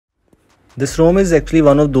This ROM is actually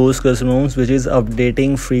one of those custom ROMs which is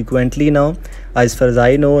updating frequently now. As far as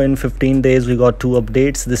I know, in 15 days we got 2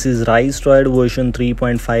 updates. This is riceDROID version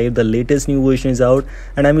 3.5. The latest new version is out,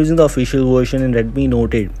 and I'm using the official version in Redmi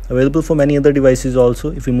Note 8. Available for many other devices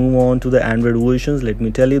also. If we move on to the Android versions, let me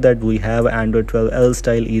tell you that we have Android 12L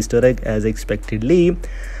style Easter egg as expectedly.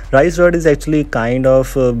 riceDROID is actually kind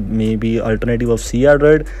of maybe alternative of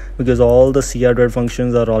CRDROID, because all the CRDROID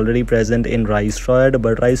functions are already present in riceDROID,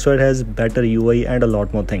 but riceDROID has better UI and a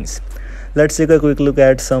lot more things. Let's take a quick look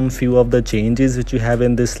at some few of the changes which you have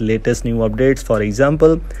in this latest new updates. For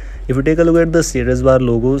example, if you take a look at the status bar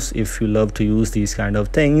logos, if you love to use these kind of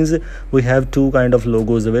things, we have 2 kind of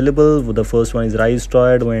logos available. The first one is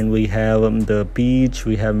riceDROID, when we have the peach.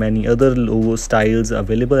 We have many other logo styles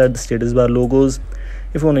available at the status bar logos.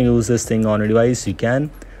 If you want to use this thing on a device, you can.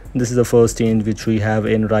 This is the first change which we have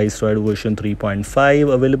in riceDROID version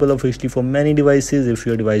 3.5, available officially for many devices. If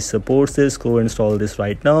your device supports this, go install this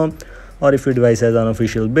right now. Or if your device has an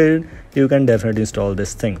official build, you can definitely install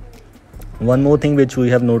this thing. One more thing which we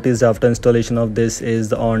have noticed after installation of this is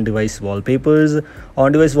the on-device wallpapers.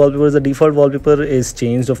 On-device wallpapers, the default wallpaper is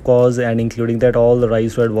changed, of course, and including that all the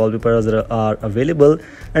riceDROID wallpapers are available.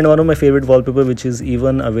 And one of my favorite wallpaper, which is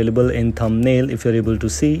even available in thumbnail, if you're able to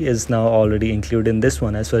see, is now already included in this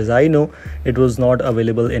one. As far as I know, it was not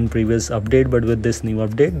available in previous update, but with this new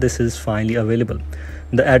update, this is finally available.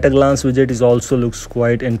 The at a glance widget is also looks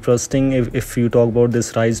quite interesting if you talk about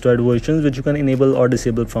this riceDROID versions, which you can enable or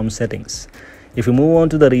disable from settings. If you move on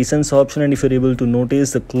to the recents option, and if you're able to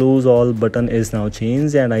notice, the close all button is now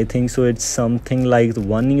changed, and I think so it's something like the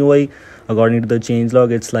One UI. According to the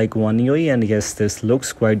changelog, it's like One UI, and yes, this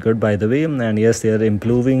looks quite good by the way. And yes, they are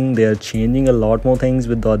improving, they are changing a lot more things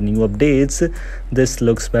with the new updates. This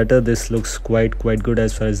looks better, this looks quite good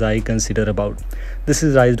as far as I consider about. This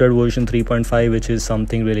is riceDROID version 3.5, which is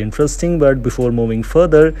something really interesting. But before moving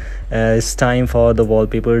further, it's time for the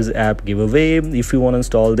wallpapers app giveaway. If you want to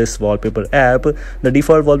install this wallpaper app, the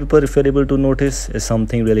default wallpaper, if you're able to notice, is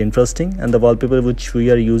something really interesting, and the wallpaper which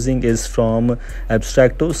we are using is from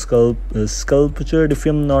Abstracto Sculptured. If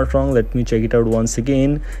I'm not wrong, let me check it out once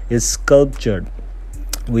again. Is Sculptured.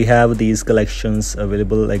 We have these collections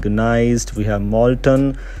available, agonized, we have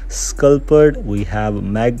molten, sculpted, we have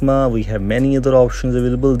magma, we have many other options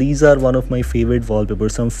available. These are one of my favorite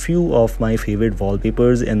wallpapers, some few of my favorite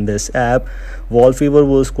wallpapers in this app. Wallpaper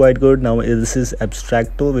was quite good. Now this is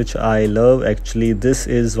Abstracto, which I love. Actually, this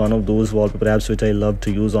is one of those wallpaper apps which I love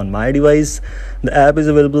to use on my device. The app is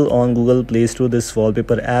available on Google Play Store, this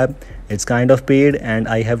wallpaper app. It's kind of paid, and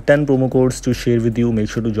I have 10 promo codes to share with you. Make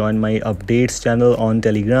sure to join my updates channel on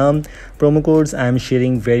Telegram. Promo codes I am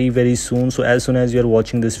sharing very soon, so as soon as you are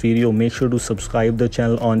watching this video, make sure to subscribe the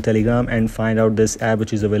channel on Telegram and find out this app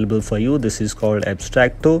which is available for you. This is called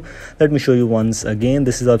Abstracto. Let me show you once again.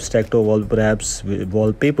 This is Abstracto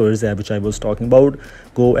wallpapers app which I was talking about.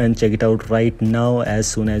 Go and check it out right now as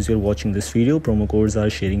soon as you're watching this video. Promo codes are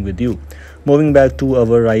sharing with you. Moving back to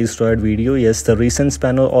our riceDROID video, yes, the recents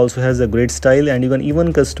panel also has a great style, and you can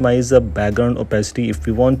even customize the background opacity if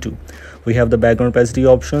you want to. We have the background opacity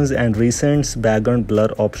options and recents background blur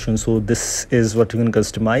options. So this is what you can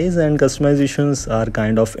customize, and customizations are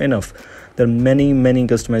kind of enough. There are many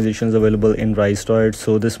customizations available in riceDROID,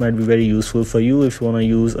 so this might be very useful for you if you want to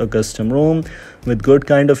use a custom ROM with good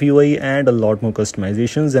kind of UI and a lot more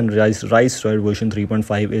customizations. And riceDROID version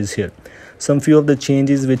 3.5 is here. Some few of the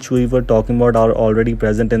changes which we were talking about are already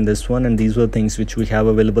present in this one, and these were things which we have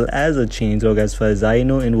available as a changelog. As far as I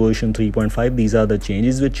know, in version 3.5, these are the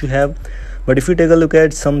changes which you have. But if you take a look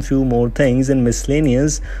at some few more things in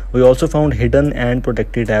miscellaneous, we also found hidden and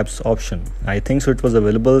protected apps option. I think so it was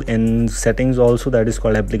available in settings also, that is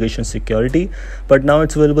called application security, but now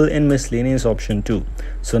it's available in miscellaneous option too.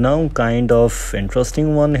 So now kind of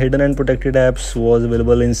interesting one. Hidden and protected apps was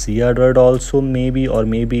available in CRDROID also, maybe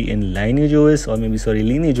in Lineage OS, or maybe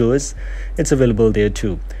Lineage OS. It's available there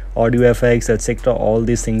too. Audio FX, etc. All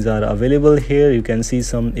these things are available here. You can see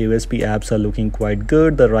some AOSP apps are looking quite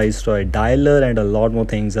good. The riceDROID dialer and a lot more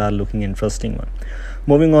things are looking interesting one.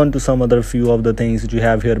 Moving on to some other few of the things that you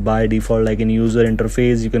have here by default, like in user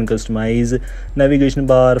interface, you can customize navigation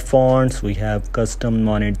bar, fonts. We have custom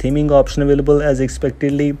monet theming option available as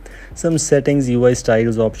expectedly. Some settings, UI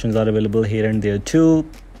styles options are available here and there too.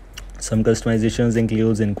 Some customizations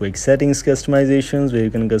includes in quick settings customizations, where you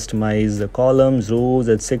can customize the columns, rows,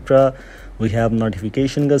 etc. We have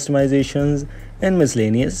notification customizations, and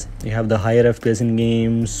miscellaneous. You have the higher FPS in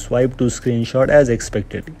games, swipe to screenshot as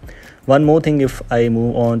expected. One more thing, if I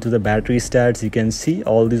move on to the battery stats, you can see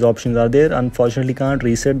all these options are there. Unfortunately, can't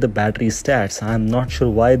reset the battery stats. I'm not sure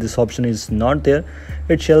why this option is not there.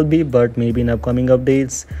 It shall be, but maybe in upcoming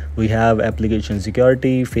updates. We have application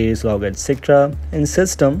security, face log, etc. In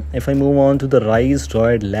system, if I move on to the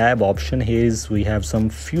riceDROID lab option, we have some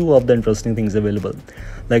few of the interesting things available,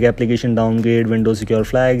 like application downgrade, Windows secure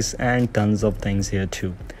flags, and tons of things here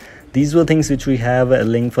too. These were things which we have. A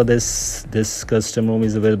link for this custom ROM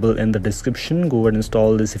is available in the description. Go ahead and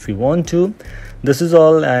install this if you want to. This is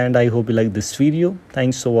all, and I hope you like this video.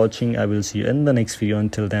 Thanks for watching. I will see you in the next video.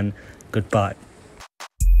 Until then, goodbye.